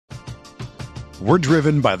We're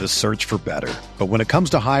driven by the search for better. But when it comes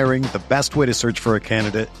to hiring, the best way to search for a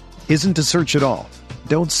candidate isn't to search at all.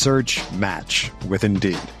 Don't search, match with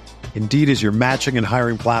Indeed. Indeed is your matching and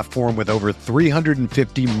hiring platform with over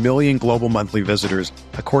 350 million global monthly visitors,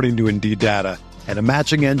 according to Indeed data, and a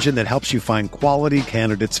matching engine that helps you find quality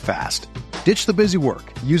candidates fast. Ditch the busy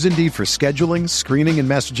work. Use Indeed for scheduling, screening, and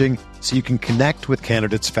messaging so you can connect with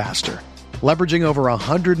candidates faster. Leveraging over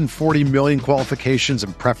 140 million qualifications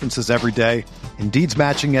and preferences every day, Indeed's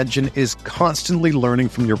matching engine is constantly learning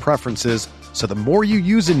from your preferences, so the more you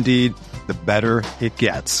use Indeed, the better it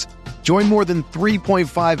gets. Join more than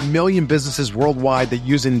 3.5 million businesses worldwide that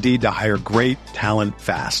use Indeed to hire great talent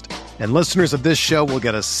fast. And listeners of this show will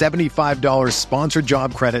get a $75 sponsored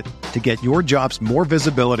job credit to get your jobs more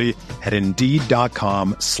visibility at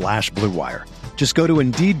Indeed.com/Blue Wire. Just go to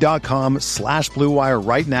Indeed.com/Blue Wire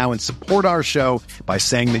right now and support our show by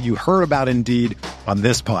saying that you heard about Indeed on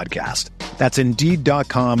this podcast. That's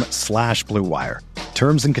Indeed.com/Blue Wire.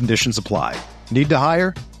 Terms and conditions apply. Need to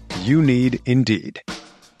hire? You need Indeed.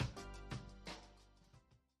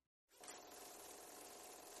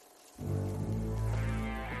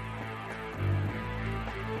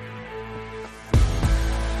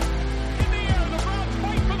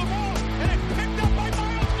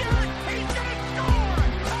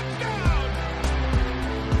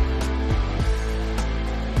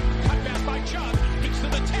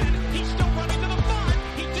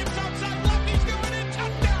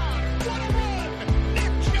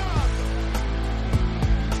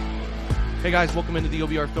 Hey guys, welcome into the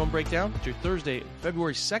OBR Film Breakdown. It's your Thursday,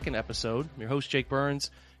 February 2nd episode. I'm your host, Jake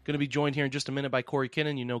Burns. Going to be joined here in just a minute by Corey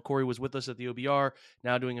Kinnan. You know Corey was with us at the OBR,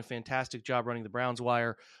 now doing a fantastic job running the Browns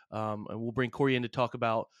Wire. And we'll bring Corey in to talk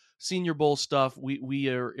about Senior Bowl stuff. We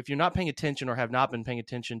are, if you're not paying attention or have not been paying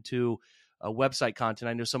attention to website content,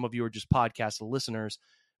 I know some of you are just podcast listeners.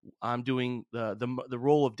 I'm doing the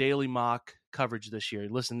role of daily mock coverage this year.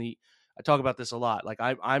 Listen, I talk about this a lot. Like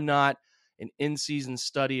I'm not an in-season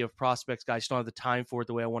study of prospects. Guys don't have the time for it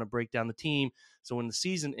the way I want to break down the team. So when the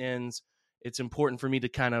season ends, it's important for me to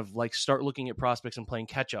kind of like start looking at prospects and playing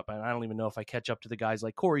catch up. And I don't even know if I catch up to the guys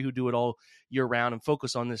like Corey who do it all year round and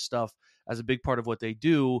focus on this stuff as a big part of what they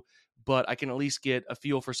do. But I can at least get a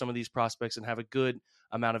feel for some of these prospects and have a good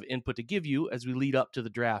amount of input to give you as we lead up to the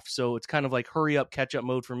draft. So it's kind of like hurry up, catch up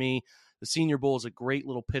mode for me. The Senior Bowl is a great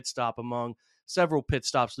little pit stop among several pit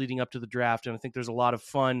stops leading up to the draft, and I think there's a lot of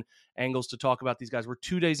fun angles to talk about these guys. We're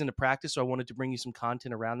 2 days into practice, so I wanted to bring you some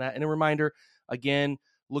content around that. And a reminder, again,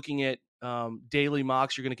 looking at daily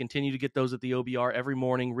mocks, you're going to continue to get those at the OBR every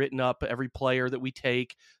morning, written up, every player that we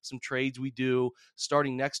take, some trades we do.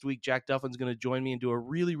 Starting next week, Jack Duffin's going to join me and do a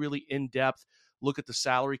really, really in-depth look at the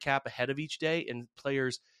salary cap ahead of each day and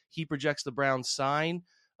players he projects the Browns sign,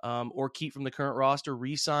 or keep from the current roster,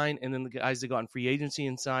 re-sign, and then the guys that go on free agency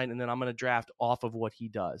and sign, and then I'm going to draft off of what he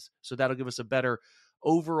does. So that'll give us a better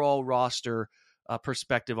overall roster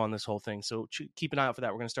perspective on this whole thing. So keep an eye out for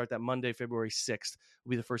that. We're going to start that Monday, February 6th will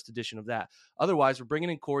be the first edition of that. Otherwise, we're bringing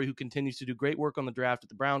in Corey, who continues to do great work on the draft at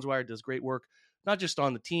the Browns Wire, does great work, not just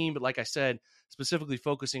on the team, but like I said, specifically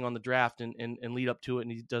focusing on the draft and lead up to it.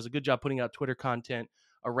 And he does a good job putting out Twitter content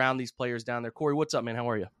around these players down there. Corey, what's up, man? How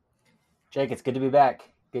are you? Jake, it's good to be back.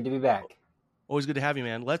 Good to be back. Always good to have you,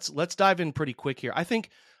 man. Let's dive in pretty quick here. I think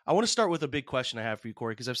I want to start with a big question I have for you,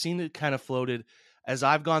 Corey, because I've seen it kind of floated as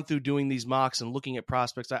I've gone through doing these mocks and looking at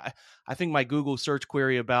prospects. I think my Google search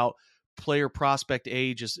query about player prospect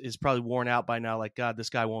age is probably worn out by now. Like, God, this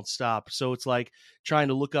guy won't stop. So it's like trying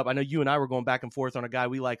to look up. I know you and I were going back and forth on a guy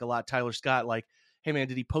we like a lot, Tyler Scott. Like, hey, man,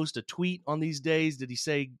 did he post a tweet on these days? Did he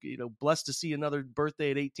say, blessed to see another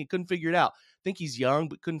birthday at 18? Couldn't figure it out. I think he's young,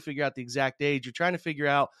 but couldn't figure out the exact age. You're trying to figure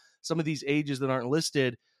out some of these ages that aren't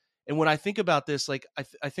listed. And when I think about this, like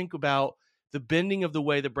I think about the bending of the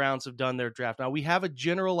way the Browns have done their draft. Now, we have a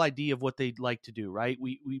general idea of what they'd like to do, right?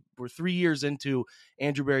 We're 3 years into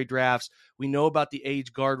Andrew Berry drafts. We know about the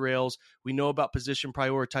age guardrails. We know about position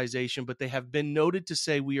prioritization, but they have been noted to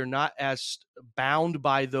say we are not as bound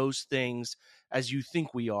by those things as you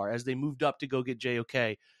think we are, as they moved up to go get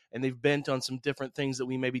JOK. And they've bent on some different things that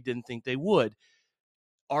we maybe didn't think they would.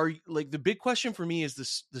 The big question for me is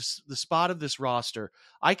the spot of this roster.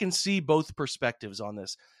 I can see both perspectives on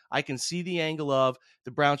this. I can see the angle of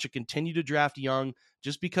the Browns should continue to draft young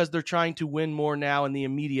just because they're trying to win more now in the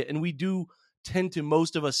immediate. And we do tend to,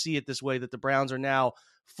 most of us see it this way, that the Browns are now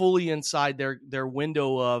fully inside their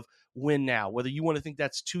window of win now. Whether you want to think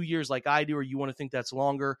that's 2 years like I do, or you want to think that's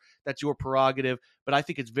longer, that's your prerogative. But I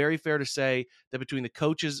think it's very fair to say that between the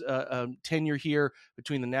coach's tenure here,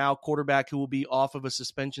 between the now quarterback who will be off of a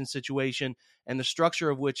suspension situation, and the structure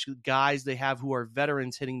of which guys they have who are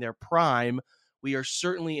veterans hitting their prime, we are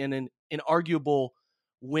certainly in an inarguable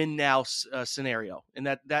win now scenario. And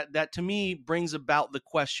that to me brings about the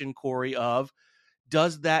question, Corey, of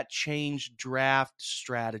does that change draft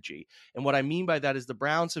strategy? And what I mean by that is the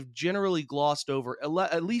Browns have generally glossed over,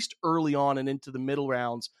 at least early on and into the middle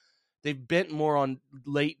rounds, they've bent more on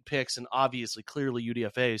late picks and obviously clearly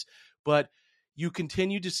UDFAs, but you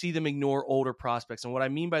continue to see them ignore older prospects. And what I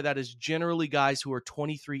mean by that is generally guys who are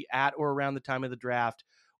 23 at or around the time of the draft,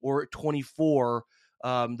 or 24,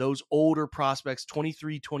 those older prospects,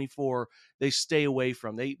 23, 24, they stay away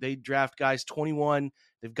from. They draft guys 21,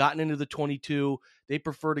 they've gotten into the 22. They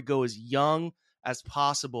prefer to go as young as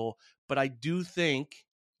possible. But I do think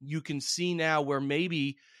you can see now where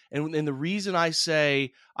maybe, and the reason I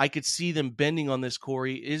say I could see them bending on this,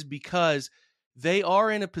 Corey, is because they are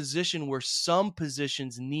in a position where some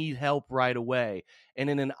positions need help right away. And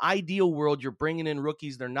in an ideal world, you're bringing in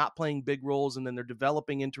rookies, they're not playing big roles, and then they're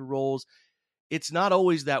developing into roles. It's not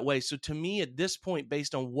always that way. So to me, at this point,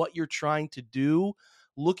 based on what you're trying to do,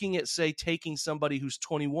 looking at, say, taking somebody who's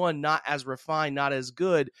 21, not as refined, not as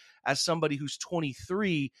good as somebody who's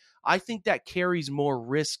 23, I think that carries more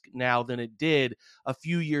risk now than it did a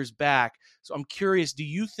few years back. So I'm curious, do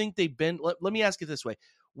you think they've been, let me ask it this way.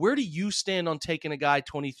 Where do you stand on taking a guy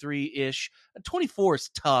 23-ish? 24 is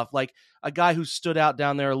tough. Like a guy who stood out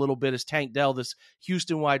down there a little bit is Tank Dell, this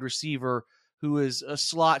Houston wide receiver who is a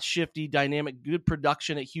slot shifty, dynamic, good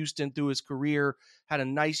production at Houston through his career, had a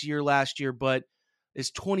nice year last year, but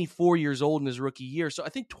is 24 years old in his rookie year. So I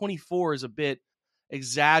think 24 is a bit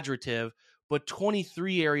exaggerative, but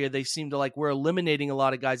 23 area, they seem to like, we're eliminating a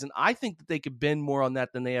lot of guys. And I think that they could bend more on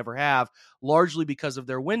that than they ever have, largely because of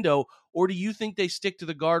their window. Or do you think they stick to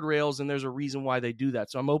the guardrails and there's a reason why they do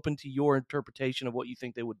that? So I'm open to your interpretation of what you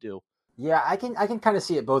think they would do. Yeah, I can kind of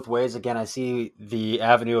see it both ways. Again, I see the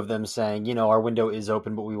avenue of them saying, our window is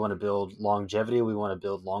open, but we want to build longevity. We want to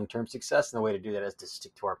build long-term success. And the way to do that is to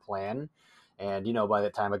stick to our plan. And, by the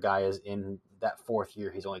time a guy is in that fourth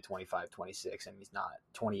year, he's only 25, 26, and he's not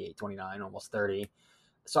 28, 29, almost 30.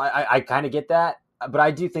 So I kind of get that. But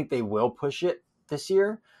I do think they will push it this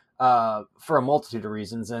year for a multitude of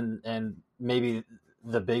reasons. And maybe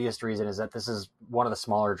the biggest reason is that this is one of the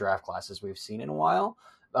smaller draft classes we've seen in a while.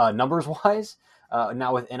 Numbers wise,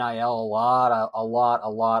 now with NIL, a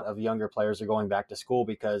lot of younger players are going back to school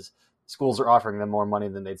because schools are offering them more money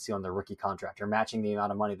than they'd see on their rookie contract, or matching the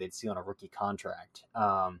amount of money they'd see on a rookie contract.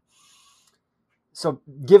 So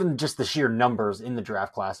given just the sheer numbers in the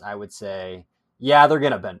draft class, I would say, yeah, they're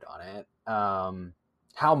going to bend on it.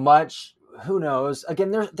 How much? Who knows?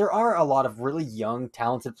 Again, there are a lot of really young,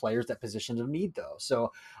 talented players that positions of need, though.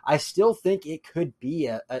 So I still think it could be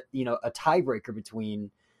a tiebreaker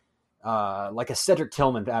between like a Cedric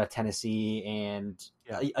Tillman out of Tennessee and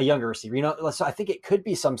a younger receiver. So I think it could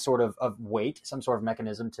be some sort of weight, some sort of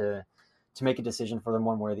mechanism to make a decision for them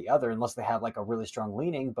one way or the other, unless they have like a really strong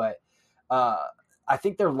leaning. But I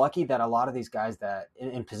think they're lucky that a lot of these guys that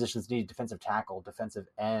in positions need defensive tackle, defensive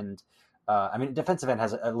end. Defensive end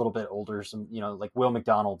has a little bit older. Like Will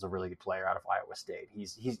McDonald's a really good player out of Iowa State.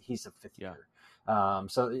 He's a fifth year.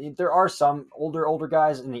 So there are some older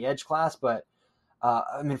guys in the edge class, but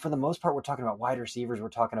for the most part, we're talking about wide receivers. We're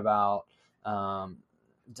talking about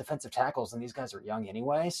defensive tackles, and these guys are young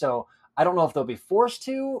anyway. So I don't know if they'll be forced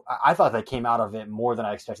to. I thought they came out of it more than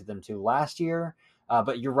I expected them to last year.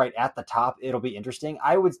 But you're right, at the top, it'll be interesting.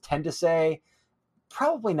 I would tend to say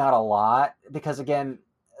probably not a lot because, again,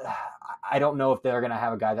 I don't know if they're going to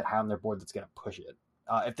have a guy that high on their board that's going to push it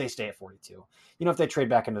if they stay at 42. If they trade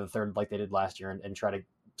back into the third like they did last year and try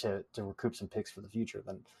to recoup some picks for the future,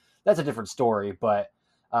 then that's a different story. But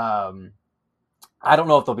I don't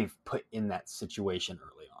know if they'll be put in that situation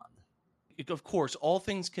early on. Of course, all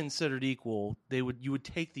things considered equal, you would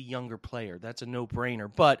take the younger player. That's a no-brainer.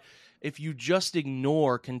 But if you just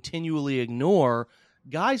continually ignore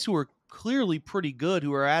guys who are clearly pretty good,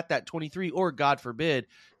 who are at that 23 or, God forbid,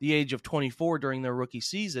 the age of 24 during their rookie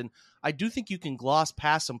season, I do think you can gloss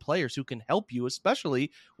past some players who can help you,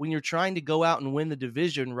 especially when you're trying to go out and win the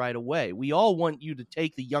division right away. We all want you to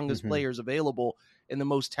take the youngest players available and the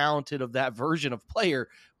most talented of that version of player,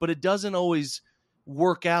 but it doesn't always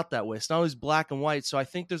work out that way. It's not always black and white. So I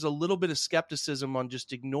think there's a little bit of skepticism on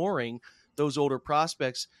just ignoring those older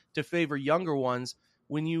prospects to favor younger ones.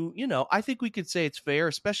 When I think we could say it's fair,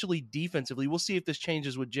 especially defensively. We'll see if this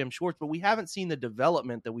changes with Jim Schwartz, but we haven't seen the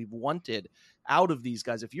development that we've wanted out of these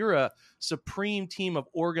guys. If you're a supreme team of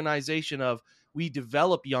organization of we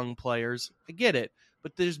develop young players, I get it,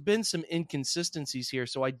 but there's been some inconsistencies here.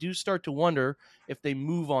 So I do start to wonder if they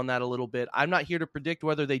move on that a little bit. I'm not here to predict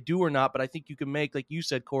whether they do or not, but I think you can make, like you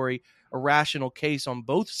said, Corey, a rational case on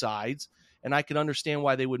both sides. and I can understand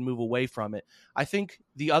why they would move away from it. I think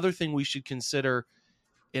the other thing we should consider,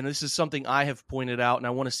 and this is something I have pointed out, and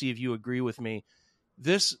I want to see if you agree with me.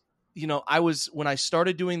 This, when I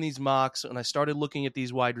started doing these mocks and I started looking at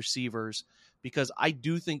these wide receivers, because I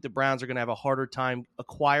do think the Browns are going to have a harder time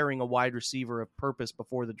acquiring a wide receiver of purpose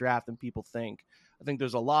before the draft than people think. I think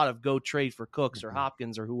there's a lot of go trade for Cooks or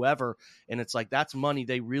Hopkins or whoever, and it's like that's money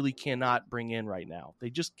they really cannot bring in right now.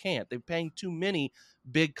 They just can't. They're paying too many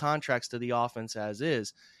big contracts to the offense as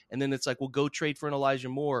is. And then it's like, well, go trade for an Elijah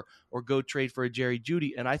Moore or go trade for a Jerry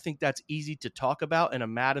Jeudy. And I think that's easy to talk about in a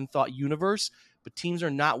Madden thought universe, but teams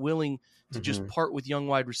are not willing to just part with young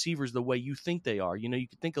wide receivers the way you think they are. You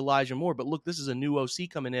could think Elijah Moore, but look, this is a new OC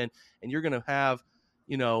coming in, and you're going to have,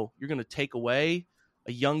 you're going to take away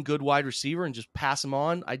a young, good wide receiver and just pass him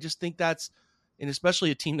on. I just think that's, and especially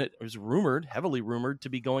a team that was heavily rumored to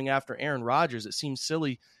be going after Aaron Rodgers. It seems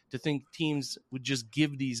silly to think teams would just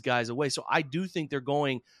give these guys away. So I do think they're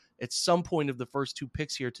going at some point of the first 2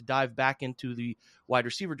 picks here to dive back into the wide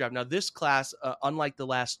receiver draft. Now, this class, unlike the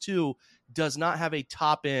last 2, does not have a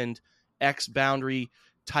top end X boundary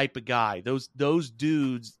type of guy. Those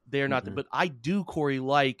dudes, they're not. But I do, Corey,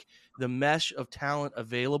 like the mesh of talent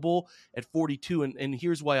available at 42. And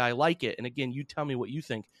here's why I like it. And again, you tell me what you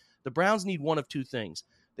think. The Browns need one of 2 things.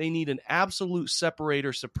 They need an absolute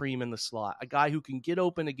separator supreme in the slot, a guy who can get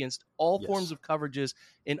open against all forms of coverages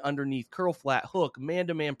in underneath, curl flat, hook,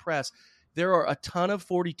 man-to-man press. There are a ton of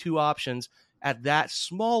 42 options at that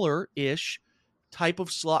smaller-ish type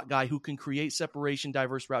of slot guy who can create separation,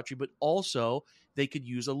 diverse route tree, but also they could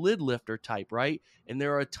use a lid lifter type, right? And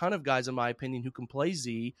there are a ton of guys, in my opinion, who can play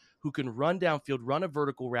Z, who can run downfield, run a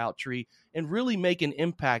vertical route tree, and really make an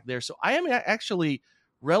impact there. So I am actually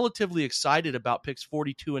relatively excited about picks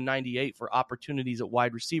 42 and 98 for opportunities at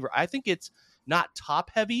wide receiver. I think it's not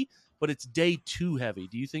top heavy, but it's day 2 heavy.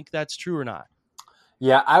 Do you think that's true or not?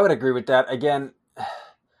 Yeah, I would agree with that. Again,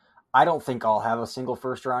 I don't think I'll have a single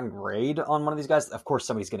first round grade on one of these guys. Of course,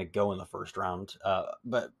 somebody's going to go in the first round.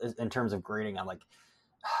 But in terms of grading, I'm like,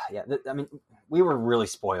 I mean, we were really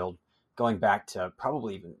spoiled going back to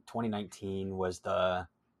probably even 2019 was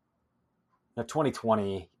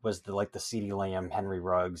 2020 was the CeeDee Lamb, Henry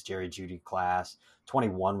Ruggs, Jerry Jeudy class.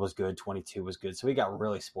 21 was good. 22 was good. So we got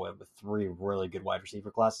really spoiled with 3 really good wide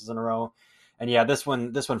receiver classes in a row. And yeah, this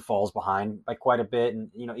one falls behind by quite a bit.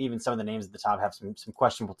 And, even some of the names at the top have some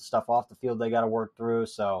questionable stuff off the field they got to work through.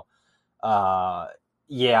 So, but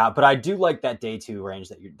I do like that day 2 range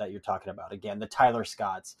that you're talking about. Again, the Tyler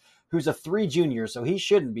Scotts, who's a 3 junior, so he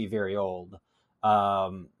shouldn't be very old.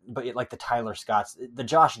 But like the Tyler Scotts, the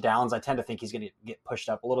Josh Downs, I tend to think he's going to get pushed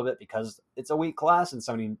up a little bit because it's a weak class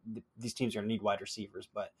and these teams are going to need wide receivers.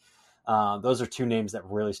 But those are 2 names that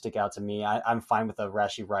really stick out to me. I'm fine with a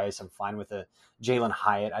Rashee Rice. I'm fine with a Jalen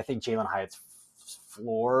Hyatt. I think Jalen Hyatt's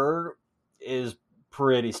floor is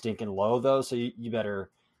pretty stinking low though. So you better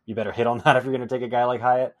hit on that if you're going to take a guy like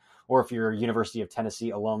Hyatt, or if your University of Tennessee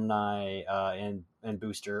alumni and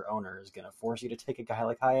booster owner is going to force you to take a guy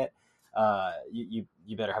like Hyatt. You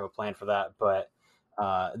better have a plan for that. But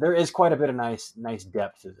there is quite a bit of nice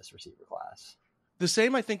depth to this receiver class. The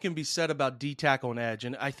same, I think, can be said about D tackle and edge.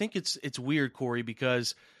 And I think it's weird, Corey,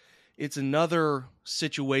 because it's another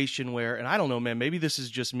situation where, and I don't know, man, maybe this is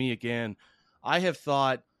just me again. I have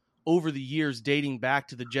thought over the years, dating back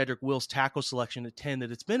to the Jedrick Wills tackle selection at 10,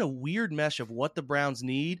 that it's been a weird mesh of what the Browns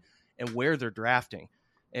need and where they're drafting.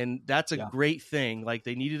 And that's a great thing. Like,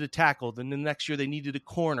 they needed a tackle. Then the next year they needed a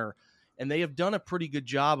corner. And they have done a pretty good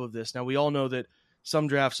job of this. Now, we all know that some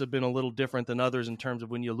drafts have been a little different than others in terms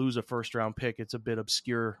of when you lose a first-round pick, it's a bit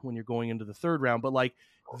obscure when you're going into the third round. But like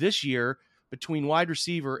this year, between wide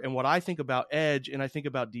receiver and what I think about edge and I think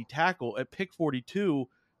about D tackle at pick 42,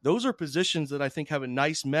 those are positions that I think have a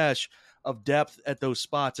nice mesh of depth at those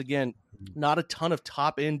spots. Again, not a ton of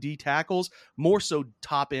top-end D tackles, more so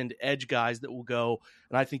top-end edge guys that will go.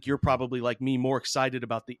 And I think you're probably like me, more excited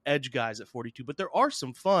about the edge guys at 42. But there are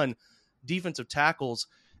some fun defensive tackles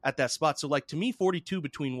at that spot. So like, to me, 42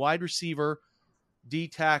 between wide receiver, D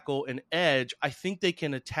tackle, and edge, I think they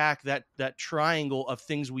can attack that triangle of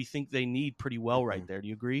things we think they need pretty well right there. Do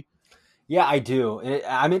you agree? Yeah, I do. And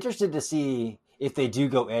I'm interested to see if they do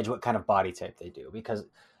go edge, what kind of body type they do. Because,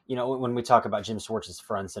 when we talk about Jim Schwartz's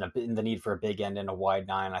fronts and the need for a big end and a wide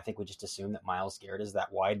 9, I think we just assume that Myles Garrett is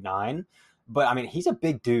that wide 9. But I mean, he's a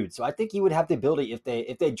big dude, so I think he would have the ability if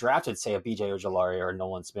they drafted, say, a BJ Ojulari or a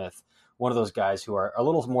Nolan Smith, one of those guys who are a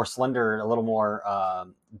little more slender, a little more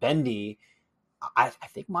bendy. I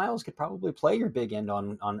think Myles could probably play your big end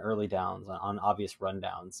on early downs, on obvious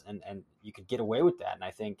rundowns, and you could get away with that. And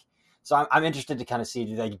I think So I'm interested to kind of see,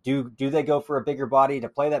 do they go for a bigger body to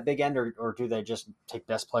play that big end, or do they just take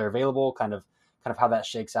best player available, kind of how that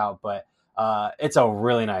shakes out. But it's a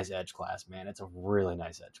really nice edge class, man. It's a really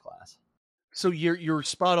nice edge class. So you're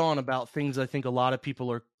spot on about things I think a lot of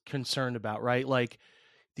people are concerned about, right? Like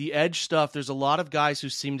the edge stuff, there's a lot of guys who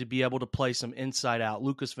seem to be able to play some inside out,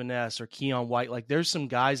 Lucas Van Ness or Keon White. Like there's some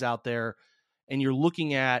guys out there, and you're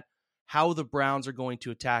looking at how the Browns are going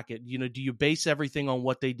to attack it. Do you base everything on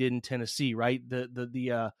what they did in Tennessee, right?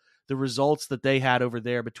 The results that they had over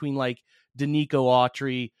there between like Danico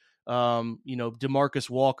Autry, DeMarcus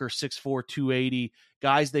Walker, 6'4", 280,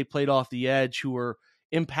 guys they played off the edge who were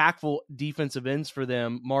impactful defensive ends for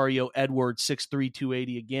them. Mario Edwards, 6'3",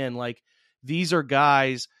 280 again. Like these are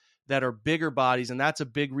guys that are bigger bodies, and that's a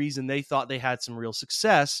big reason they thought they had some real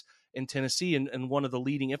success in Tennessee. And one of the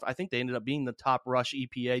leading, I think they ended up being the top rush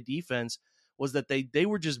EPA defense, was that they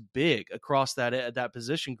were just big across that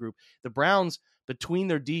position group. The Browns, between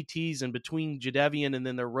their DTs and between Jadeveon and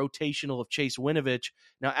then their rotational of Chase Winovich,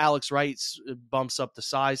 now Alex Wright bumps up the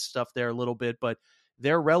size stuff there a little bit, but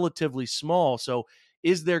they're relatively small. So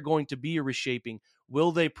is there going to be a reshaping?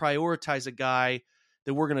 Will they prioritize a guy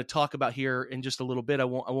that we're going to talk about here in just a little bit? I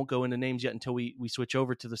won't go into names yet until we switch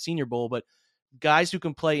over to the Senior Bowl, but guys who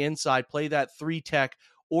can play inside, play that 3-tech,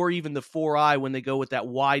 or even the 4-eye when they go with that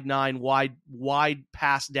wide 9, wide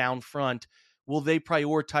pass down front. Will they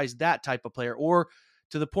prioritize that type of player? Or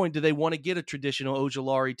to the point, do they want to get a traditional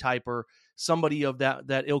Ojulari type or somebody of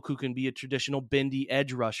that ilk who can be a traditional bendy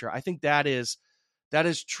edge rusher? I think that is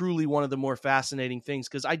truly one of the more fascinating things,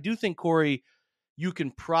 because I do think, Corey, you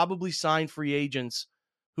can probably sign free agents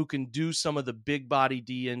who can do some of the big body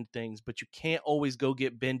D-end things, but you can't always go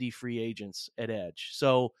get bendy free agents at edge.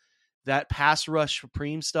 So that pass rush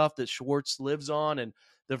supreme stuff that Schwartz lives on and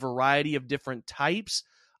the variety of different types,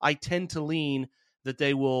 I tend to lean that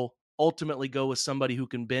they will ultimately go with somebody who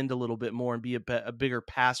can bend a little bit more and be a bigger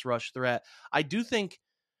pass rush threat. I do think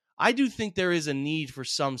there is a need for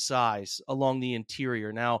some size along the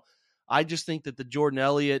interior. Now, I just think that the Jordan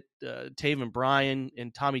Elliott, Taven Bryan,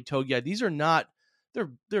 and Tommy Togiai, these are not,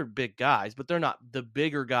 they're big guys, but they're not the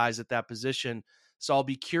bigger guys at that position. So I'll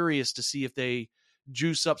be curious to see if they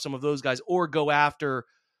juice up some of those guys or go after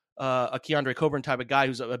a Keandre Coburn type of guy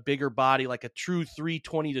who's a bigger body, like a true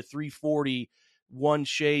 320 to 340, one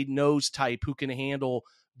shade nose type who can handle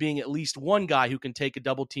being at least one guy who can take a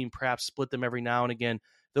double team, perhaps split them every now and again.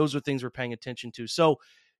 Those are things we're paying attention to. So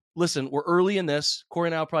listen, we're early in this. Corey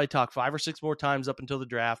and I will probably talk 5 or 6 more times up until the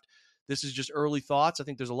draft. This is just early thoughts. I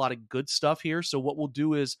think there's a lot of good stuff here. So what we'll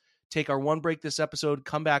do is take our one break this episode,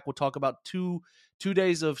 come back. We'll talk about two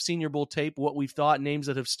days of Senior Bowl tape, what we've thought, names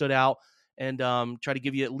that have stood out, and try to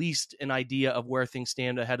give you at least an idea of where things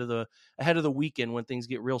stand ahead of the weekend when things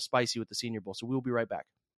get real spicy with the Senior Bowl. So we'll be right back.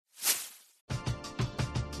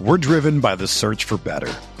 We're driven by the search for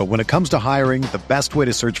better. But when it comes to hiring, the best way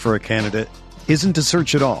to search for a candidate isn't to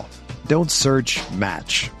search at all. Don't search,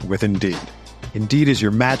 match with Indeed. Indeed is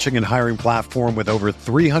your matching and hiring platform with over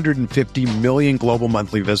 350 million global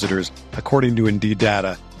monthly visitors, according to Indeed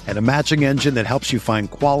data, and a matching engine that helps you find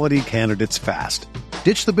quality candidates fast.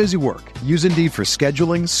 Ditch the busy work. Use Indeed for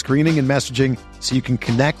scheduling, screening, and messaging so you can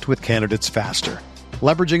connect with candidates faster.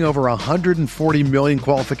 Leveraging over 140 million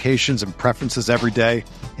qualifications and preferences every day,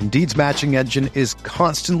 Indeed's matching engine is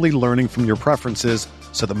constantly learning from your preferences,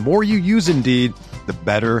 so the more you use Indeed, the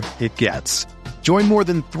better it gets. Join more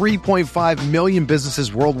than 3.5 million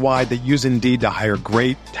businesses worldwide that use Indeed to hire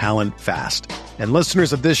great talent fast. And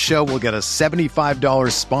listeners of this show will get a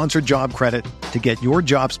 $75 sponsored job credit to get your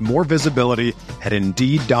jobs more visibility at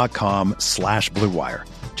Indeed.com/Blue Wire.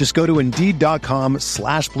 Just go to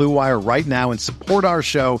Indeed.com/Blue Wire right now and support our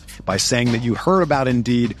show by saying that you heard about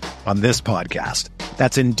Indeed on this podcast.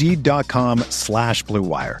 That's Indeed.com/Blue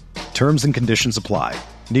Wire. Terms and conditions apply.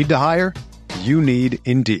 Need to hire? You need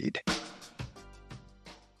Indeed.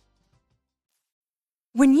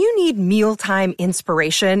 When you need mealtime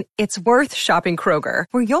inspiration, it's worth shopping Kroger,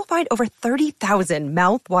 where you'll find over 30,000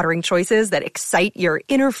 mouth-watering choices that excite your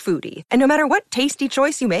inner foodie. And no matter what tasty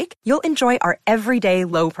choice you make, you'll enjoy our everyday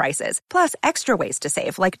low prices, plus extra ways to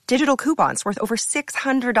save, like digital coupons worth over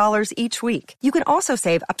 $600 each week. You can also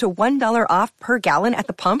save up to $1 off per gallon at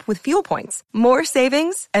the pump with fuel points. More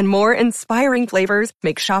savings and more inspiring flavors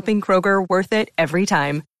make shopping Kroger worth it every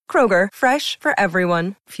time. Kroger, fresh for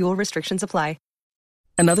everyone. Fuel restrictions apply.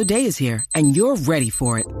 Another day is here, and you're ready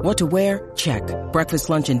for it. What to wear? Check. Breakfast,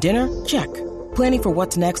 lunch, and dinner? Check. Planning for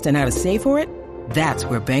what's next and how to save for it? That's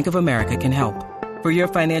where Bank of America can help. For your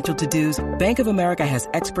financial to-dos, Bank of America has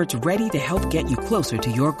experts ready to help get you closer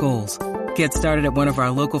to your goals. Get started at one of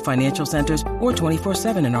our local financial centers or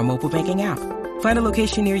 24/7 in our mobile banking app. Find a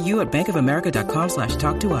location near you at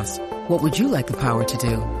bankofamerica.com/talktous. What would you like the power to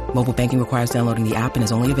do? Mobile banking requires downloading the app and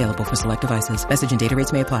is only available for select devices. Message and data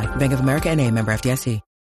rates may apply. Bank of America N.A., member FDIC.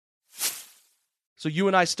 So you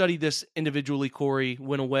and I studied this individually, Corey,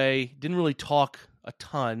 went away, didn't really talk a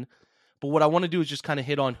ton, but what I want to do is just kind of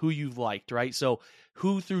hit on who you've liked, right? So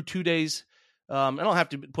who through 2 days, I don't have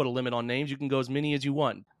to put a limit on names. You can go as many as you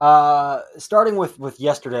want. Starting with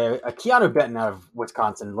yesterday, Keanu Benton out of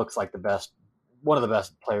Wisconsin looks like one of the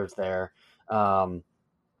best players there.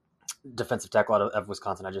 Defensive tackle out of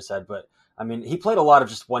Wisconsin, I just said. But, I mean, he played a lot of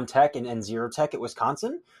just one tech and zero tech at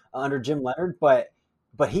Wisconsin under Jim Leonard, but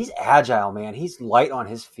he's agile, man. He's light on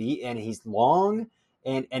his feet, and he's long,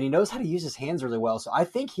 and he knows how to use his hands really well. So I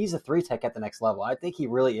think he's a 3-tech at the next level. I think he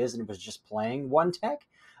really is, and he was just playing one tech.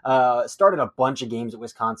 Started a bunch of games at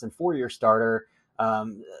Wisconsin, 4-year starter.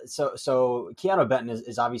 So Keanu Benton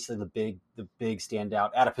is obviously the big standout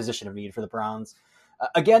at a position of need for the Browns.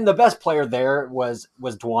 Again, the best player there was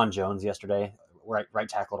Dwan Jones yesterday, right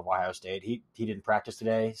tackle at Ohio State. He didn't practice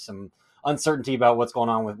today. Some uncertainty about what's going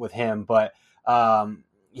on with him, but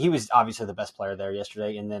he was obviously the best player there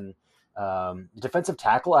yesterday. And then defensive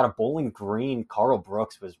tackle out of Bowling Green, Carl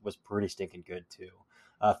Brooks was pretty stinking good too.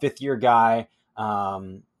 5th-year guy.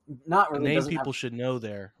 Not really. Name people should know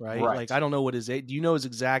there, right? Like, I don't know what his age. Do you know his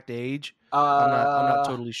exact age? I'm not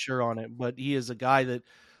totally sure on it, but he is a guy that,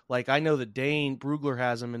 like, I know that Dane Brugler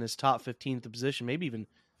has him in his top 15th position. Maybe even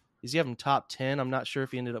does he have him top 10? I'm not sure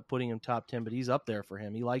if he ended up putting him top 10, but he's up there for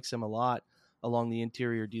him. He likes him a lot along the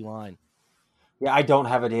interior D line. Yeah, I don't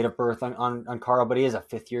have a date of birth on Carl, but he is a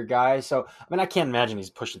 5th-year guy. So, I mean, I can't imagine he's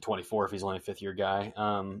pushing 24 if he's only a 5th-year guy.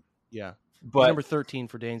 Yeah. But he's number 13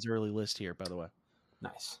 for Dane's early list here, by the way.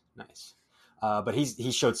 Nice. But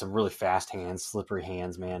he showed some really fast hands, slippery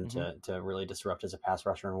hands, man, Mm-hmm. to really disrupt as a pass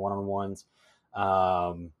rusher in one-on-ones.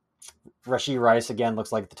 Rashee Rice, again,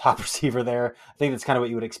 looks like the top receiver there. I think that's kind of what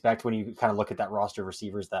you would expect when you kind of look at that roster of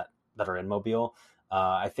receivers that are in Mobile.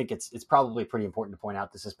 I think it's probably pretty important to point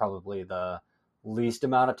out this is probably the least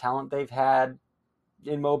amount of talent they've had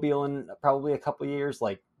in Mobile in probably a couple of years.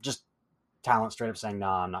 Like, just talent straight up saying,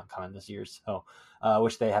 nah, I'm not coming this year. So,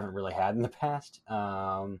 which they haven't really had in the past.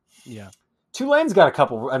 Yeah. Tulane's got a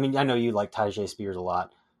couple. I mean, I know you like Tyjae Spears a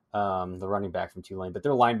lot, the running back from Tulane, but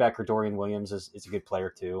their linebacker, Dorian Williams, is a good player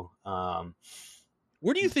too.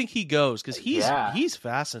 Where do you think he goes? Because he's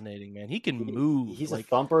fascinating, man. He can move. He's a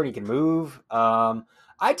thumper, and he can move.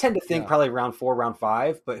 I tend to think probably round 4, round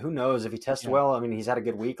 5, but who knows if he tests well. I mean, he's had a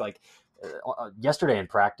good week. Like yesterday in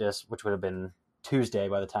practice, which would have been Tuesday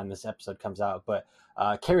by the time this episode comes out, but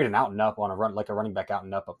carried an out and up on a run, like a running back out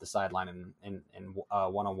and up the sideline in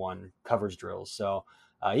one-on-one coverage drills. So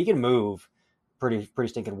he can move pretty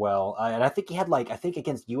stinking well. And I think he had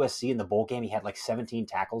against USC in the bowl game, he had like 17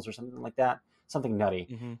 tackles or something like that, something nutty.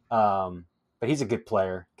 Mm-hmm. But he's a good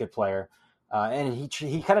player. And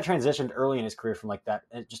he kind of transitioned early in his career from like that,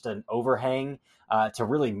 just an overhang to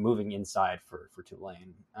really moving inside for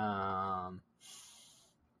Tulane.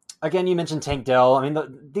 Again, you mentioned Tank Dell. I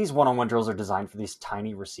mean, these one-on-one drills are designed for these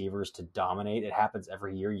tiny receivers to dominate. It happens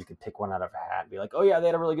every year. You could pick one out of a hat and be like, oh, yeah, they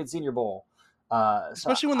had a really good Senior Bowl.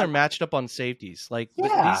 Especially when they're matched up on safeties. Like,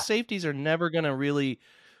 these safeties are never going to really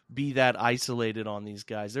be that isolated on these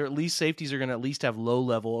guys. Safeties are going to at least have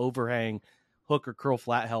low-level overhang, hook or curl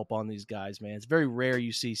flat help on these guys, man. It's very rare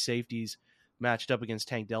you see safeties matched up against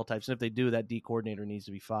Tank Dell types. And if they do, that D coordinator needs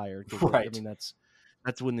to be fired. Right. I mean, that's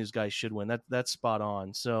when these guys should win. That's spot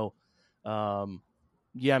on. So,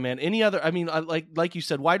 yeah, man. Any other? I mean, like you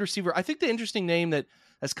said, wide receiver. I think the interesting name that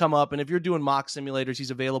has come up, and if you're doing mock simulators, he's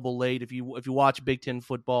available late. If you watch Big Ten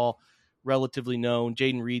football, relatively known,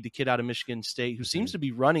 Jaden Reed, the kid out of Michigan State, who seems to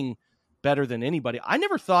be running better than anybody. I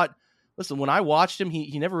never thought. Listen, when I watched him,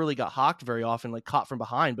 he never really got hawked very often, like caught from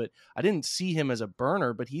behind. But I didn't see him as a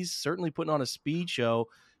burner. But he's certainly putting on a speed show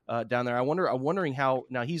down there. I'm wondering how,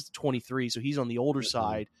 now he's 23, so he's on the older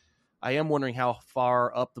side. I am wondering how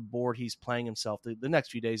far up the board he's playing himself. The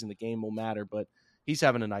next few days in the game will matter, but he's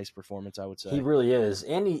having a nice performance, I would say. He really is.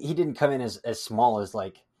 And he didn't come in as small as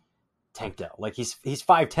like Tank Dell. Like he's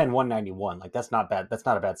 5'10", 191. Like that's not bad. That's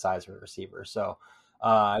not a bad size for a receiver. So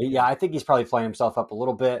yeah, I think he's probably playing himself up a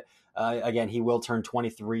little bit. Again, he will turn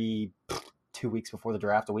 23 2 weeks before the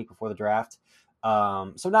draft, a week before the draft.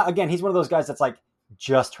 So now, again, he's one of those guys that's like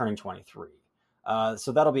just turning 23.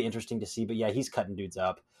 So that'll be interesting to see. But yeah, he's cutting dudes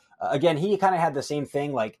up. Again, he kind of had the same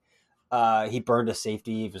thing. Like he burned a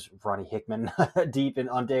safety. It was Ronnie Hickman deep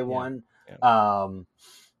on day one. Yeah.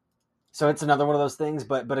 So it's another one of those things.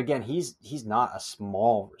 But again, he's not a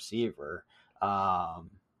small receiver.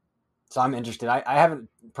 So I'm interested. I haven't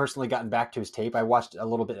personally gotten back to his tape. I watched a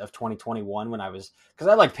little bit of 2021 because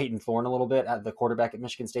I like Peyton Thorne a little bit at the quarterback at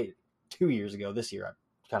Michigan State 2 years ago. This year I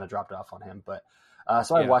kind of dropped off on him, but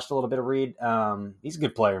so I watched a little bit of Reed. He's a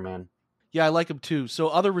good player, man. Yeah, I like him too. So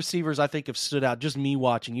other receivers I think have stood out. Just me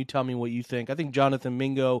watching. You tell me what you think. I think Jonathan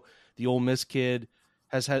Mingo, the Ole Miss kid,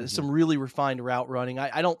 has had some really refined route running.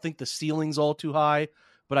 I don't think the ceiling's all too high,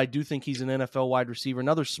 but I do think he's an NFL wide receiver.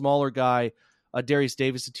 Another smaller guy, Darius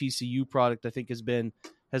Davis, the TCU product, I think has been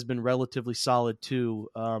relatively solid too.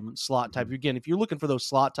 Slot type. Again, if you're looking for those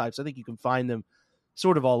slot types, I think you can find them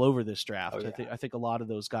sort of all over this draft. Oh, yeah. I think a lot of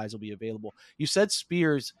those guys will be available. You said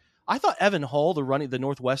Spears. I thought Evan Hull, the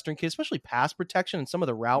Northwestern kid, especially pass protection and some of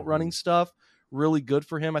the route running stuff, really good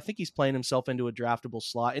for him. I think he's playing himself into a draftable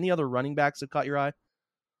slot. Any other running backs that caught your eye?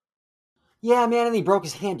 Yeah, man, and he broke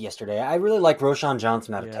his hand yesterday. I really like Roschon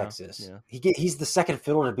Johnson out of Texas. Yeah. He's the second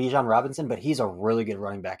fiddle to Bijan Robinson, but he's a really good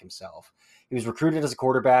running back himself. He was recruited as a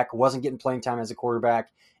quarterback, wasn't getting playing time as a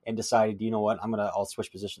quarterback, and decided, you know what, I'll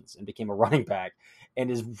switch positions, and became a running back, and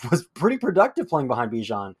was pretty productive playing behind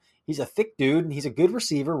Bijan. He's a thick dude. He's a good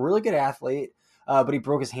receiver, really good athlete, but he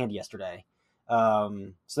broke his hand yesterday.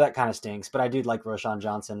 So that kind of stinks. But I do like Roschon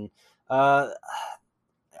Johnson. I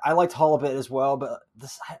liked Hull a bit as well, but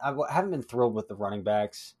I haven't been thrilled with the running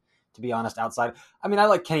backs, to be honest, outside. I mean, I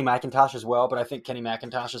like Kenny McIntosh as well, but I think Kenny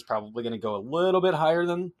McIntosh is probably going to go a little bit higher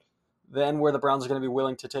than where the Browns are going to be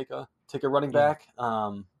willing to take a running back.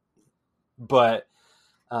 But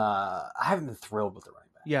I haven't been thrilled with the running backs.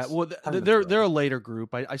 Yeah, well, they're a later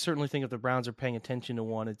group. I certainly think if the Browns are paying attention to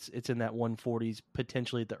one, it's in that 140s,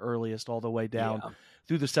 potentially at the earliest, all the way down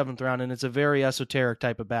through the 7th round, and it's a very esoteric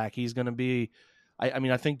type of back. He's going to be, I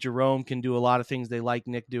mean, I think Jerome can do a lot of things they like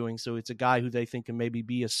Nick doing, so it's a guy who they think can maybe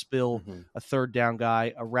be a spill, a third down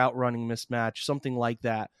guy, a route running mismatch, something like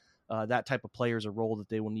that. That type of player is a role that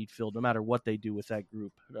they will need filled no matter what they do with that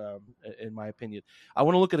group, in my opinion. I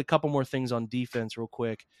want to look at a couple more things on defense real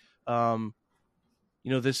quick.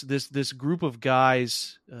 This group of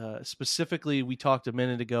guys, specifically, we talked a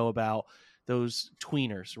minute ago about those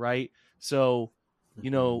tweeners, right? So,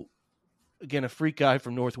 again, a freak guy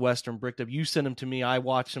from Northwestern, bricked up. You sent him to me. I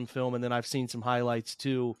watched some film, and then I've seen some highlights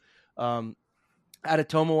too.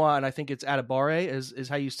 Adetomowa, and I think it's Adebare is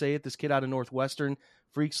how you say it. This kid out of Northwestern,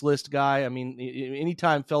 freaks list guy. I mean,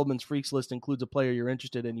 anytime Feldman's freaks list includes a player you're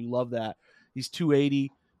interested in, you love that. He's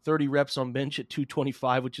 280. 30 reps on bench at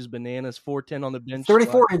 225, which is bananas. 410 on the bench.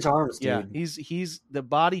 34-inch arms, dude. Yeah, he's the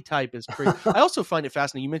body type is crazy. I also find it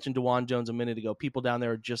fascinating. You mentioned DeJuan Jones a minute ago. People down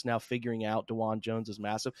there are just now figuring out DeJuan Jones is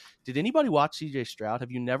massive. Did anybody watch C.J. Stroud? Have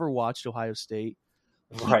you never watched Ohio State?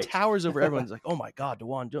 He towers over everyone. It's like, oh my God,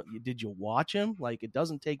 DeJuan Jones. Did you watch him? Like, it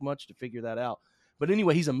doesn't take much to figure that out. But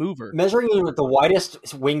anyway, he's a mover. Measuring him with the widest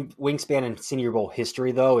wingspan in Senior Bowl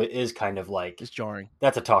history, though, it is kind of like... It's jarring.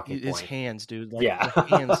 That's a talking point. His hands, dude. Like, the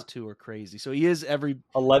hands, too, are crazy. So he is every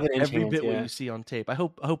 11-inch hands, bit what you see on tape. I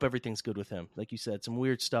hope everything's good with him. Like you said, some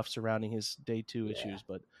weird stuff surrounding his day 2 issues,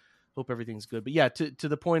 but hope everything's good. But yeah, to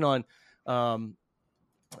the point on Adebare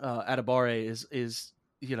is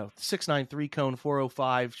 6'9", 3-cone,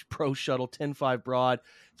 405 pro shuttle, 10.5 broad,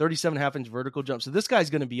 37.5-inch vertical jump. So this guy's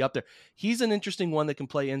going to be up there. He's an interesting one that can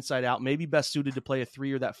play inside out, maybe best suited to play a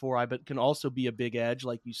 3 or that 4-eye, but can also be a big edge,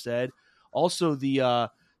 like you said. Also, the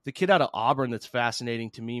kid out of Auburn that's fascinating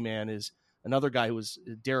to me, man, is another guy who was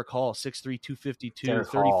Derek Hall, 6'3", 252,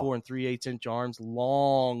 34 and 3/8-inch arms,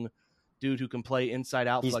 long dude who can play inside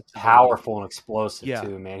out. He's powerful and explosive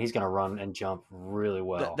too, man. He's going to run and jump really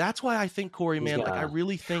well. That's why I think, Corey, man, I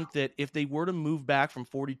really think that if they were to move back from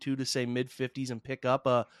 42 to say mid 50s and pick up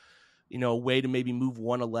a way to maybe move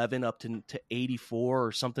 111 up to 84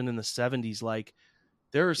 or something in the 70s, like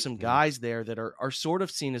there are some guys there that are sort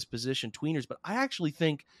of seen as position tweeners, but I actually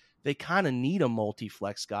think they kind of need a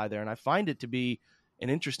multi-flex guy there. And I find it to be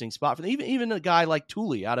an interesting spot for them. Even a guy like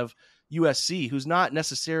Tooley out of USC, who's not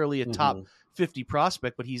necessarily a top 50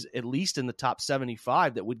 prospect, but he's at least in the top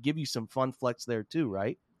 75, that would give you some fun flex there too,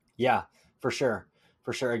 right? Yeah, for sure.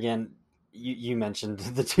 Again, you mentioned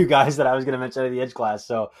the 2 guys that I was going to mention out of the edge class.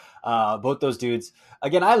 So both those dudes,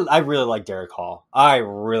 again, I really like Derek Hall. I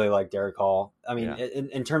mean,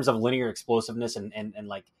 in terms of linear explosiveness and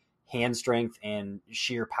like hand strength and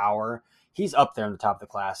sheer power, he's up there in the top of the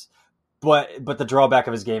class. But the drawback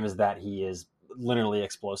of his game is that he is linearly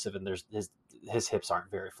explosive, and his hips aren't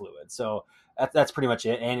very fluid. So that's pretty much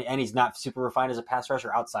it. And he's not super refined as a pass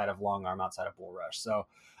rusher outside of long arm, outside of bull rush. So,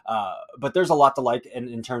 but there's a lot to like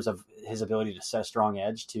in terms of his ability to set a strong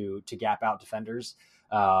edge to gap out defenders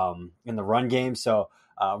in the run game. So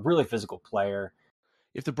really physical player.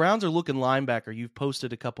 If the Browns are looking linebacker, you've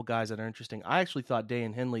posted a couple guys that are interesting. I actually thought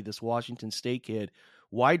Dayan Henley, this Washington State kid,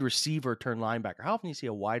 wide receiver turned linebacker. How often do you see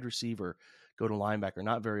a wide receiver go to linebacker?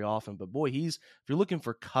 Not very often, but boy, if you're looking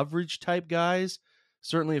for coverage type guys,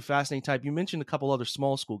 certainly a fascinating type. You mentioned a couple other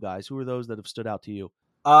small school guys. Who are those that have stood out to you?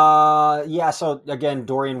 Yeah. So again,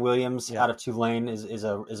 Dorian Williams out of Tulane is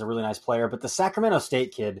a really nice player, but the Sacramento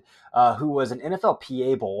State kid, who was an NFL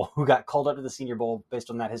PA Bowl, who got called up to the Senior Bowl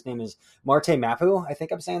based on that. His name is Marte Mapu. I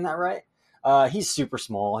think I'm saying that right. He's super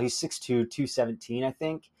small. He's 6'2", 217, I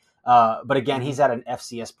think. But again, he's at an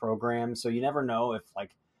FCS program, so you never know if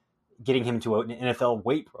like getting him to an NFL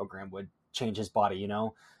weight program would change his body. You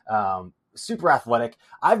know. Super athletic.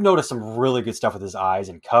 I've noticed some really good stuff with his eyes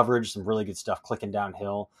and coverage, some really good stuff clicking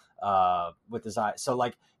downhill with his eyes. So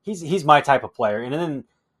like he's my type of player. And then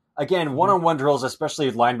again, one-on-one drills, especially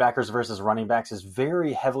with linebackers versus running backs, is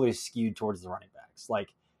very heavily skewed towards the running backs.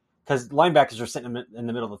 Like, because linebackers are sitting in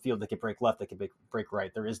the middle of the field, they can break left, they can break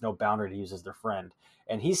right. There is no boundary to use as their friend.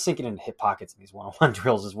 And he's sinking in hip pockets in these one-on-one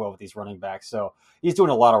drills as well with these running backs. So he's doing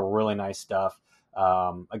a lot of really nice stuff.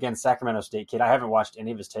 Again, Sacramento State kid. I haven't watched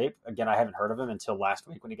any of his tape. Again, I haven't heard of him until last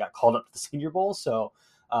week when he got called up to the Senior Bowl. So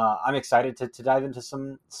I'm excited to dive into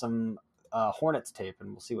some Hornets tape,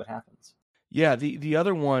 and we'll see what happens. Yeah, the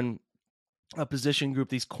other one, a position group,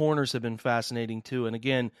 these corners have been fascinating too. And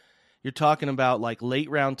again, you're talking about like late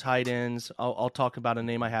round tight ends. I'll talk about a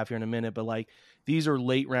name I have here in a minute, but like these are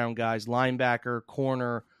late round guys, linebacker,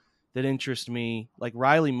 corner, that interest me. Like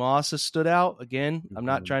Riley Moss has stood out. Again, I'm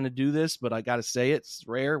not trying to do this, but I got to say it's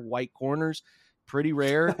rare. White corners, pretty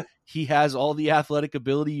rare. He has all the athletic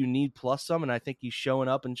ability you need plus some, and I think he's showing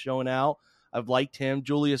up and showing out. I've liked him.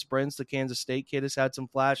 Julius Brents, the Kansas State kid, has had some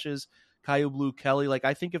flashes. Kyle Blue Kelly. Like,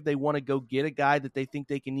 I think if they want to go get a guy that they think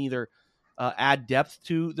they can either add depth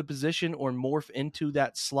to the position or morph into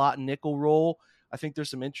that slot nickel role, I think there's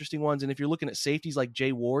some interesting ones. And if you're looking at safeties like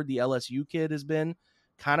Jay Ward, the LSU kid, has been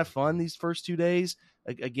kind of fun these first 2 days.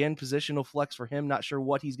 Again, positional flex for him. Not sure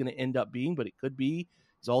what he's going to end up being, but it could be.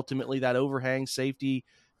 He's ultimately that overhang safety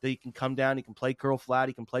that he can come down. He can play curl flat.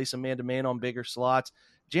 He can play some man-to-man on bigger slots.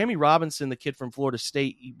 Jamie Robinson, the kid from Florida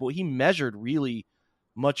State, he measured really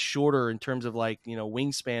much shorter in terms of like, you know,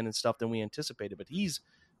 wingspan and stuff than we anticipated, but he's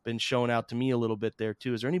been showing out to me a little bit there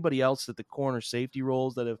too. Is there anybody else at the corner safety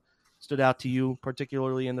roles that have stood out to you,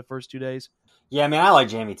 particularly in the first 2 days? Yeah, I mean, I like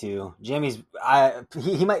Jamie too. Jamie's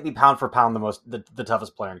he might be pound for pound the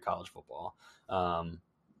toughest player in college football.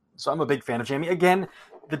 So I'm a big fan of Jamie. Again,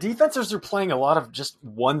 the defenses are playing a lot of just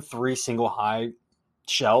 1-3 single high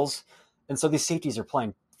shells, and so these safeties are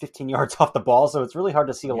playing 15 yards off the ball. So it's really hard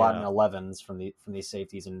to see a lot in 11s from these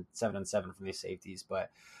safeties and 7-7 from these safeties. But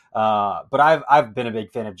I've been a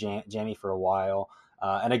big fan of Jamie for a while.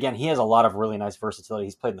 And again, he has a lot of really nice versatility.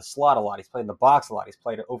 He's played in the slot a lot. He's played in the box a lot. He's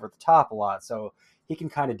played over the top a lot. So he can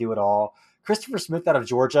kind of do it all. Christopher Smith out of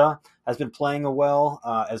Georgia has been playing well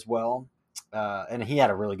as well. And he had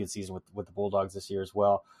a really good season with the Bulldogs this year as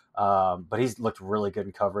well. But he's looked really good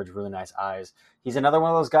in coverage, really nice eyes. He's another one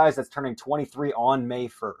of those guys that's turning 23 on May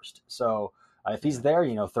 1st. So if he's there,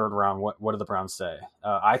 you know, third round, what do the Browns say?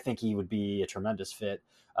 I think he would be a tremendous fit,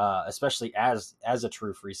 especially as a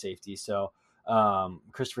true free safety. So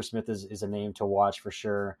Christopher Smith is a name to watch for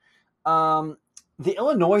sure. The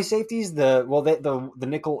Illinois safeties, the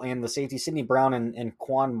nickel and the safety, Sidney Brown and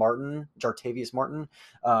Quan Martin, Jartavius Martin,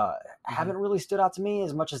 haven't really stood out to me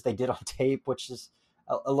as much as they did on tape, which is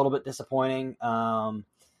a little bit disappointing.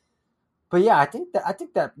 But yeah, I think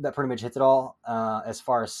that pretty much hits it all as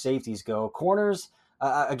far as safeties go. Corners,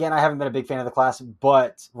 again, I haven't been a big fan of the class,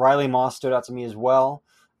 but Riley Moss stood out to me as well.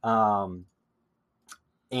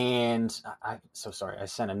 And I'm so sorry. I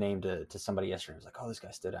sent a name to somebody yesterday. I was like, "Oh, this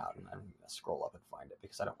guy stood out," and I'm gonna scroll up and find it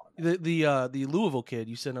because I don't want to. The Louisville kid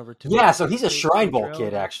you sent over to. Yeah, so he's a Shrine Bowl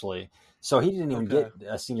kid actually. So he didn't even get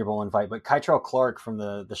a Senior Bowl invite. But Kytrell Clark from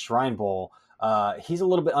the Shrine Bowl, he's a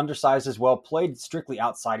little bit undersized as well. Played strictly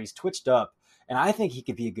outside. He's twitched up, and I think he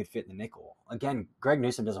could be a good fit in the nickel. Again, Greg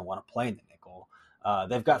Newsome doesn't want to play in the nickel.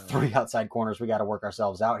 They've got 3 outside corners we got to work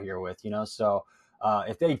ourselves out here with, you know. So.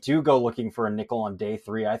 If they do go looking for a nickel on day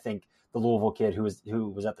 3, I think the Louisville kid who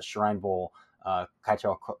was at the Shrine Bowl,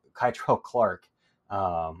 Kytrell Clark,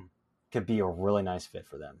 could be a really nice fit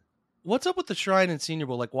for them. What's up with the Shrine and Senior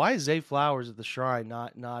Bowl? Like, why is Zay Flowers at the Shrine,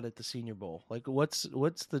 not at the Senior Bowl? Like,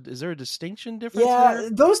 is there a distinction difference? Yeah, there?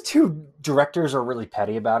 Those those two directors are really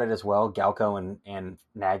petty about it as well. Galco and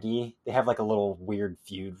Nagy, they have like a little weird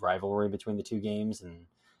feud rivalry between the two games, and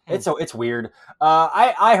it's weird.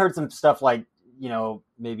 I heard some stuff like, you know,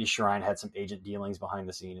 maybe Shrine had some agent dealings behind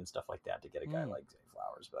the scene and stuff like that to get a guy like Zay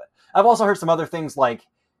Flowers. But I've also heard some other things like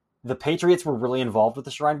the Patriots were really involved with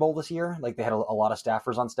the Shrine Bowl this year. Like they had a lot of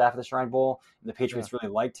staffers on staff at the Shrine Bowl. And the Patriots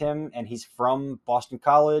really liked him, and he's from Boston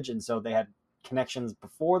College, and so they had connections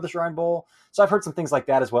before the Shrine Bowl. So I've heard some things like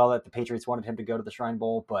that as well, that the Patriots wanted him to go to the Shrine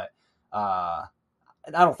Bowl, but I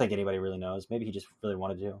don't think anybody really knows. Maybe he just really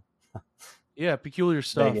wanted to. Yeah, peculiar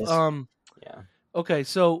stuff. Vegas. Yeah. Okay,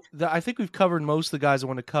 so I think we've covered most of the guys I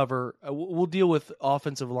want to cover. We'll deal with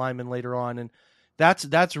offensive linemen later on, and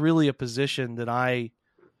that's really a position that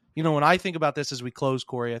when I think about this as we close,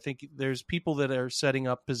 Corey, I think there's people that are setting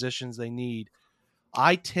up positions they need.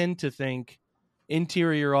 I tend to think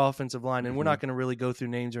interior offensive line, and we're not going to really go through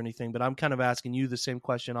names or anything, but I'm kind of asking you the same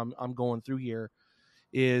question I'm going through here,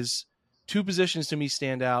 is two positions to me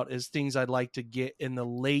stand out as things I'd like to get in the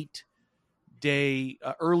late day,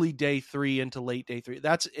 early day 3 into late day 3.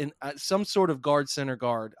 That's in some sort of guard, center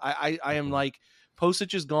guard. I am like,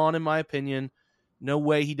 Posich is gone in my opinion. No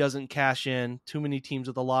way he doesn't cash in. Too many teams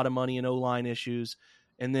with a lot of money and O-line issues.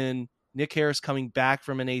 And then Nick Harris coming back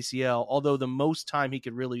from an ACL, although the most time he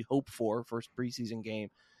could really hope for first preseason game.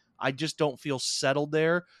 I just don't feel settled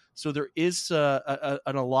there. So there is an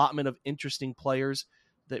allotment of interesting players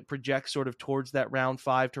that project sort of towards that round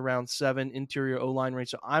 5 to round 7 interior O-line range.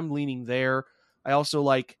 So I'm leaning there. I also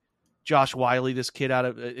like Josh Wiley, this kid out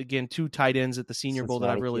of, again, 2 tight ends at the Senior Bowl that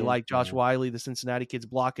I really like. Josh Wiley, the Cincinnati kid's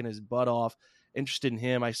blocking his butt off. Interested in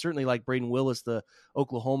him. I certainly like Braden Willis, the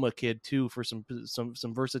Oklahoma kid, too, for some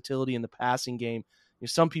versatility in the passing game.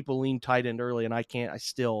 Some people lean tight end early, and I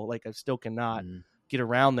still cannot get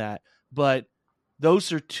around that. But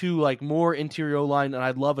those are 2 like more interior O-line, and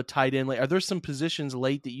I'd love a tight end. Like, are there some positions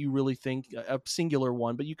late that you really think, a singular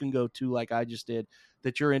one, but you can go 2 like I just did,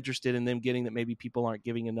 that you're interested in them getting that maybe people aren't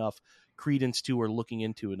giving enough credence to or looking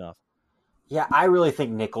into enough? Yeah, I really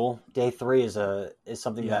think nickel day 3 is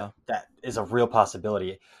something that is a real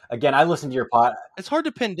possibility. Again, I listened to your pod. It's hard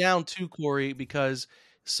to pin down too, Corey, because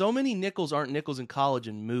so many nickels aren't nickels in college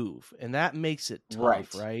and move, and that makes it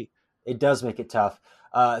tough, right? It does make it tough.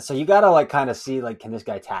 So you got to like kind of see, like, can this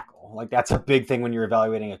guy tackle? Like, that's a big thing when you're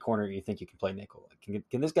evaluating a corner. You think you can play nickel. Like,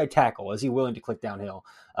 can this guy tackle? Is he willing to click downhill,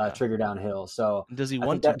 trigger downhill? So does he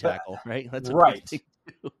want to tackle? Right. That's right.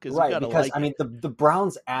 Because I mean, the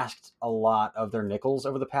Browns asked a lot of their nickels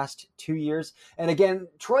over the past 2 years, and again,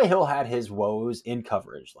 Troy Hill had his woes in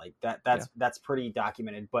coverage, like that's pretty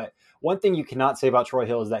documented. But one thing you cannot say about Troy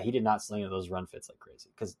Hill is that he did not sling those run fits like crazy,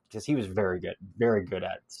 because he was very good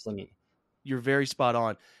at slinging. You're very spot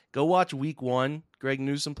on. Go watch week 1, Greg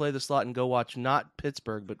Newsome play the slot, and go watch not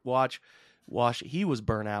Pittsburgh, but watch. He was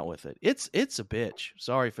burnt out with it. It's a bitch.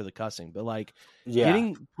 Sorry for the cussing, but like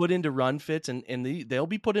getting put into run fits, and they'll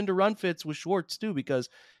be put into run fits with Schwartz too, because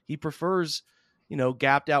he prefers,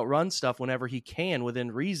 gapped out run stuff whenever he can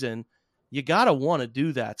within reason. You got to want to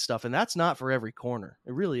do that stuff, and that's not for every corner.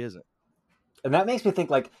 It really isn't. And that makes me think,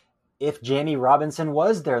 like, if Jamie Robinson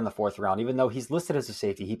was there in the 4th round, even though he's listed as a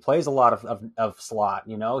safety, he plays a lot of slot,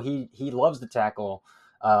 he loves the tackle.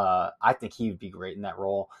 I think he would be great in that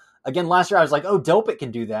role. Again, last year I was like, oh, Delpit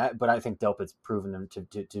can do that, but I think Delpit's proven him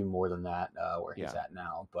to do more than that where he's at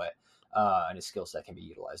now. But and his skill set can be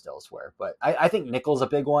utilized elsewhere. But I think nickel's a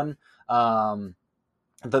big one,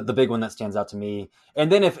 the big one that stands out to me.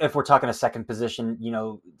 And then if we're talking a second position,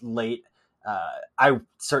 late, I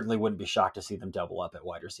certainly wouldn't be shocked to see them double up at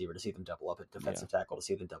wide receiver, to see them double up at defensive tackle, to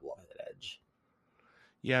see them double up at edge.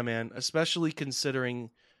 Yeah, man, especially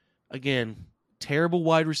considering, again, terrible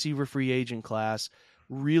wide receiver free agent class.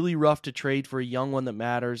 Really rough to trade for a young one that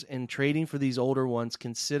matters, and trading for these older ones,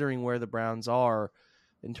 considering where the Browns are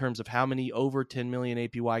in terms of how many over 10 million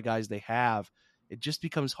APY guys they have, it just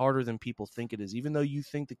becomes harder than people think it is. Even though you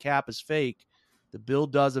think the cap is fake, the bill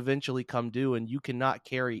does eventually come due, and you cannot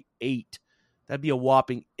carry 8. That'd be a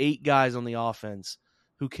whopping 8 guys on the offense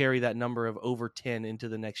who carry that number of over 10 into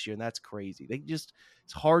the next year, and that's crazy.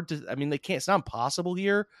 It's hard to, it's not impossible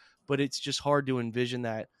here, but it's just hard to envision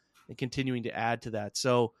that and continuing to add to that.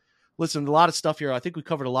 So listen, a lot of stuff here. I think we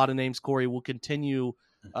covered a lot of names, Corey. We'll continue.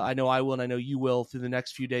 I know I will, and I know you will, through the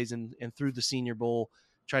next few days and through the Senior Bowl,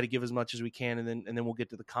 try to give as much as we can. And then we'll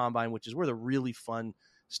get to the Combine, which is where the really fun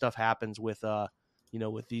stuff happens with,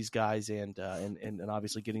 with these guys and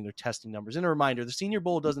obviously getting their testing numbers. And a reminder, the Senior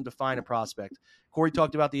Bowl doesn't define a prospect. Corey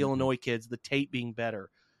talked about the Illinois kids, the tape being better.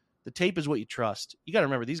 The tape is what you trust. You got to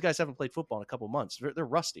remember, these guys haven't played football in a couple months. They're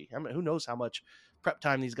rusty. Who knows how much prep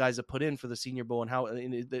time these guys have put in for the Senior Bowl, and how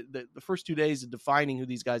the first 2 days of defining who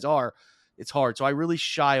these guys are, it's hard. So I really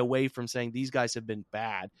shy away from saying these guys have been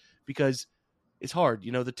bad, because it's hard.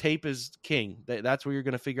 The tape is king. That's where you're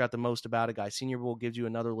going to figure out the most about a guy. Senior Bowl gives you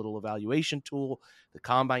another little evaluation tool. The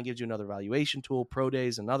Combine gives you another evaluation tool. Pro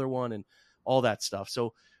Days, another one, and all that stuff.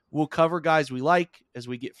 So We'll cover guys we like as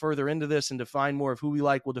we get further into this and define more of who we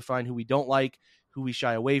like. We'll define who we don't like, who we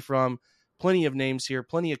shy away from. Plenty of names here,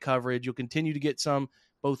 plenty of coverage. You'll continue to get some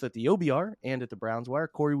both at the OBR and at the Browns Wire.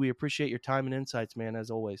 Corey, we appreciate your time and insights, man,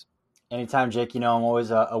 as always. Anytime, Jake. I'm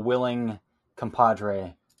always a willing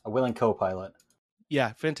compadre, a willing co-pilot.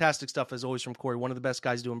 Yeah, fantastic stuff as always from Corey. One of the best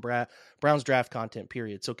guys doing Browns draft content,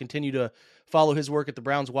 period. So continue to follow his work at the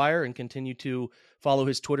Browns Wire and continue to follow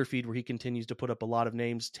his Twitter feed where he continues to put up a lot of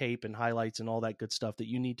names, tape, and highlights and all that good stuff that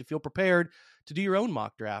you need to feel prepared to do your own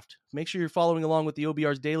mock draft. Make sure you're following along with the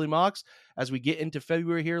OBR's daily mocks. As we get into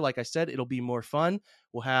February here, like I said, it'll be more fun.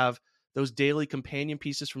 We'll have those daily companion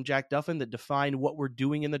pieces from Jack Duffin that define what we're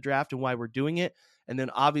doing in the draft and why we're doing it. And then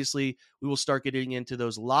obviously we will start getting into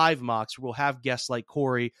those live mocks where we'll have guests like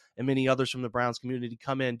Corey and many others from the Browns community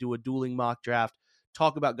come in, do a dueling mock draft,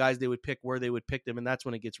 talk about guys they would pick, where they would pick them. And that's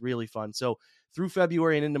when it gets really fun. So through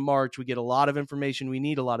February and into March, we get a lot of information we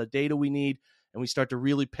need, a lot of data we need, and we start to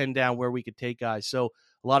really pin down where we could take guys. So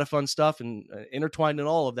a lot of fun stuff, and intertwined in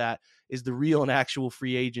all of that is the real and actual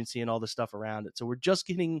free agency and all the stuff around it. So we're just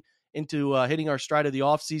getting into hitting our stride of the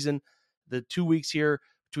offseason. The 2 weeks here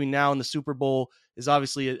between now and the Super Bowl is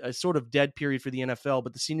obviously a sort of dead period for the NFL,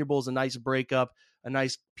 but the Senior Bowl is a nice breakup, a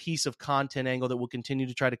nice piece of content angle that we'll continue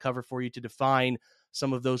to try to cover for you to define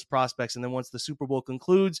some of those prospects. And then once the Super Bowl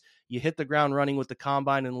concludes, you hit the ground running with the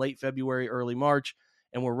Combine in late February, early March,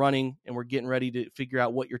 and we're running and we're getting ready to figure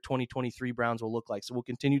out what your 2023 Browns will look like. So we'll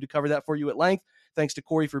continue to cover that for you at length. Thanks to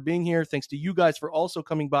Corey for being here. Thanks to you guys for also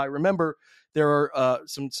coming by. Remember, there are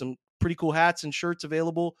some pretty cool hats and shirts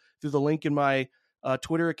available through the link in my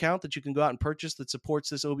Twitter account that you can go out and purchase that supports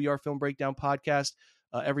this OBR Film Breakdown podcast.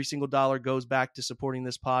 Every single dollar goes back to supporting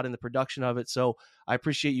this pod and the production of it. So I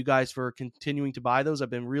appreciate you guys for continuing to buy those. I've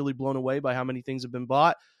been really blown away by how many things have been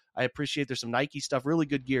bought. I appreciate there's some Nike stuff, really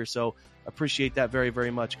good gear. So appreciate that very,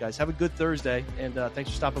 very much, guys. Have a good Thursday, and thanks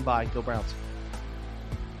for stopping by. Go Browns.